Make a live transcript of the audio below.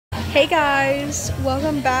Hey guys,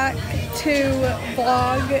 welcome back to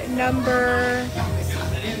vlog number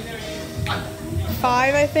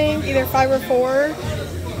 5, I think, either 5 or 4.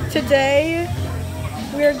 Today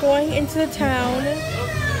we are going into the town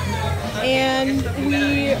and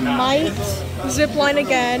we might zip line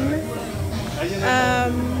again.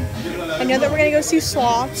 I know that we're gonna go see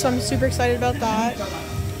sloths, so I'm super excited about that.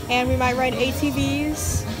 And we might ride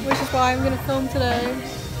ATVs, which is why I'm gonna film today.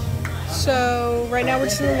 So right now we're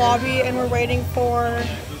just in the lobby and we're waiting for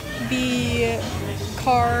the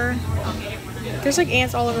car. There's like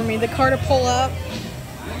ants all over me. The car to pull up.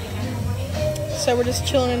 So we're just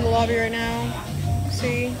chilling in the lobby right now.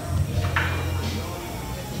 See?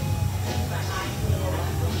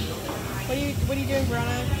 What are you doing,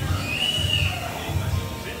 Brianna?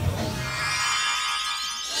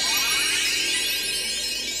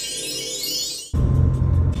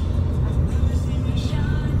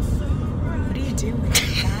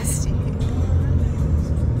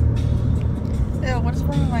 What's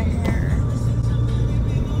wrong with my hair?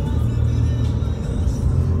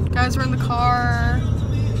 Guys, we're in the car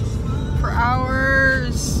for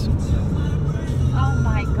hours. Oh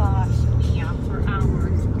my gosh, yeah, for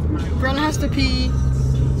hours. Brianna has to pee.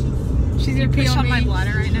 She's gonna pee on me. My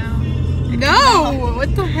bladder right now. No!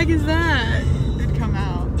 What the heck is that? It'd come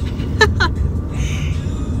out.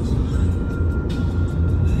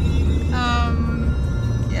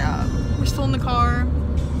 Yeah, we're still in the car.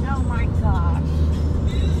 Oh my gosh.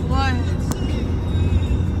 What?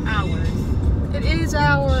 Hours. It is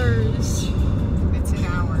hours. It's an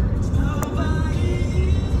hour.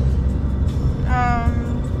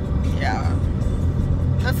 Yeah.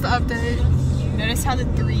 That's the update. Notice how the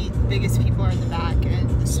 3 biggest people are in the back and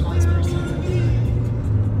the smallest person.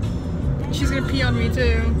 She's gonna pee on me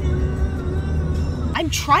too. I'm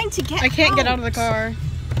trying to get I can't get out of the car.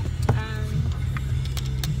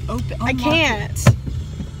 Open. I can't.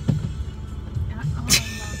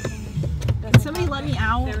 Somebody let me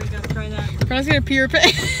out. There we go. Try that. Brianna's gonna pee her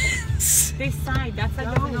pants. They side. That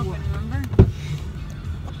side doesn't open. Remember?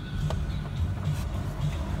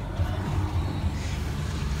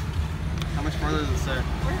 How much further does it say?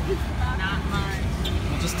 Not much.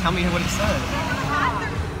 Well, just tell me what it says.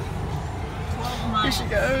 12 miles. Here she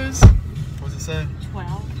goes. What does it say?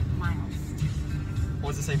 12 miles. What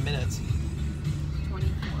does it say minutes?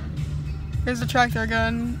 24. Here's the tractor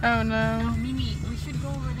gun. Oh no. Oh, Mimi, we should go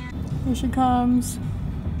over there. Here she comes.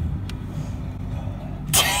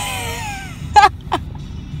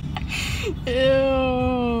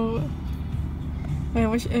 Ew.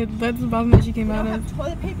 Wait, that's the bottom that she came out of. They don't have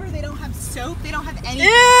toilet paper, they don't have soap, they don't have anything.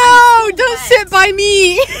 Ew! Don't sit by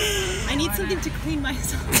me! I need something to clean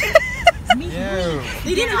myself. Ew.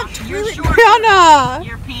 They didn't have toilet paper. Brianna!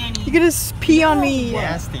 Your panties. You're gonna pee on me.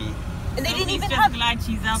 Nasty. And they didn't even just have glad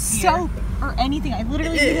she's up soap or anything. I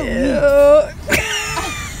literally need a leak. Ew.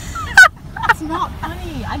 It's not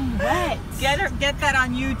funny. I'm wet. Get that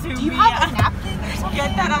on YouTube. Do you have a napkin or something?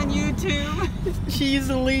 Get that on YouTube. She used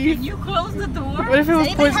to leave. Can you close the door? What if it was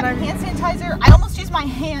Does anybody poison have ivy? hand sanitizer? I almost used my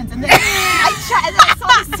hands, and then I saw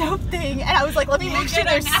the soap thing, and I was like, let me make sure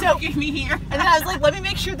there's soap. Here. And then I was like, let me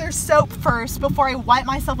make sure there's soap first before I wipe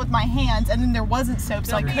myself with my hands, and then there wasn't soap,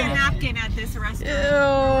 so I There'll be a couldn't. napkin at this restaurant. Ew.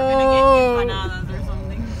 We're gonna get you bananas or something.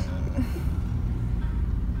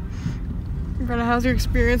 Brianna, how's your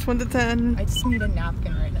experience 1 to 10? I just need a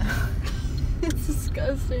napkin right now. It's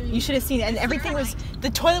disgusting. You should have seen it, and everything was,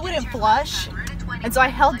 the toilet wouldn't flush, and so I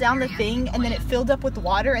held down the thing, and then it filled up with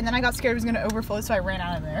water, and then I got scared it was going to overflow, so I ran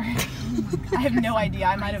out of there. I have no idea,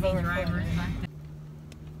 I might have overflowed.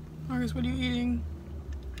 Marcus, what are you eating?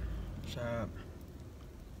 Shut up.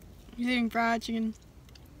 He's eating fried chicken.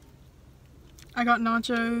 I got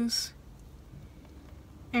nachos.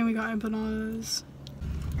 And we got empanadas.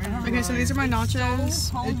 Okay, so these are my nachos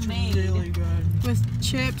Homemade. good. with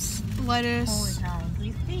chips, lettuce.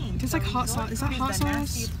 You think? There's like hot sauce. Is that hot The sauce?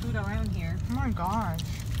 nastiest food around here. Oh my gosh.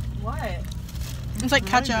 What? It's like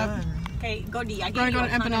ketchup. Okay, Gordy, I Wanna gave you go a to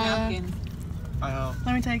ton of empanada? napkins. Oh,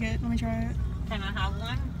 Let me take it. Let me try it. Can I have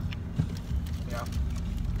one? yeah.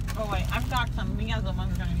 Oh wait, I've got some. We got the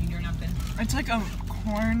ones we're gonna need your napkin. It's like a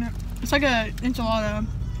corn. It's like a enchilada.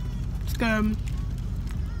 It's good.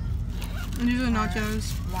 And these are the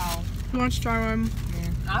nachos. Wow. Who wants to try one?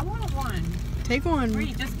 I want one. Take one.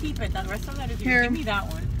 Free, just keep it. The rest of that is Here. yours. Give me that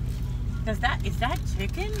one. Is that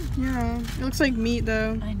chicken? Yeah. It looks like meat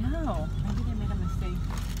though. I know. Maybe they made a mistake.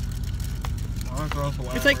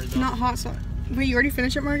 It's like not hot sauce. Wait, you already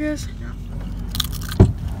finished it, Marcus? Yeah.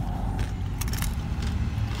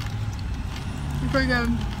 It's pretty good.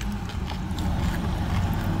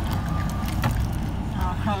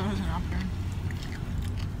 Oh, that was an napkin.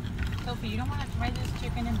 Sophie, you don't want to try this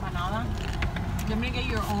chicken empanada? Let me get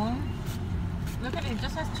your own. Look at it, it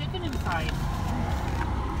just has chicken inside.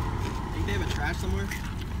 Think they have a trash somewhere?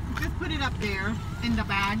 Just put it up there in the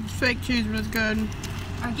bag. Fake cheese, but it's good.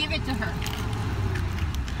 Or give it to her.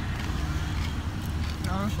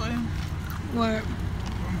 Honestly? What?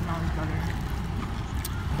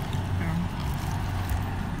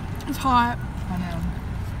 It's hot. I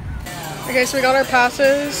know. Okay, so we got our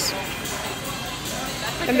passes.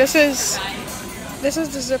 And this is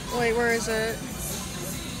the zip, wait, where is it?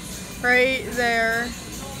 Right there.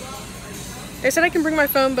 They said I can bring my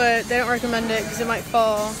phone, but they don't recommend it because it might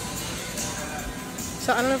fall.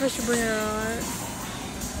 So I don't know if I should bring it or not.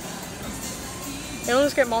 It'll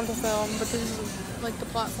just get mom to film, but this is like the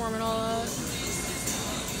platform and all that.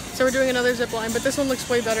 So we're doing another zip line, but this one looks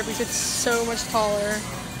way better because it's so much taller.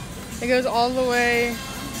 It goes all the way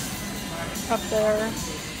up there.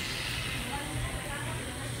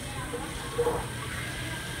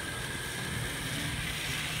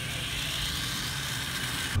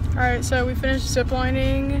 Alright, so we finished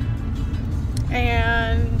ziplining,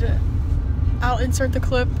 and I'll insert the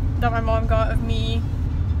clip that my mom got of me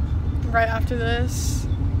right after this.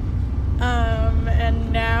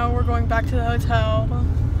 And now we're going back to the hotel,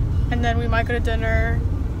 and then we might go to dinner.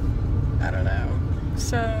 I don't know.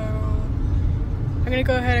 So I'm gonna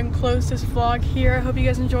go ahead and close this vlog here. I hope you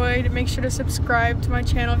guys enjoyed. Make sure to subscribe to my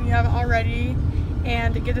channel if you haven't already,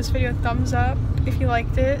 and give this video a thumbs up if you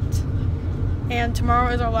liked it. And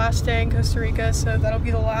tomorrow is our last day in Costa Rica, so that'll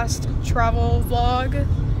be the last travel vlog,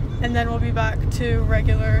 and then we'll be back to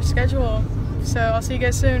regular schedule. So I'll see you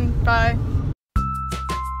guys soon. Bye.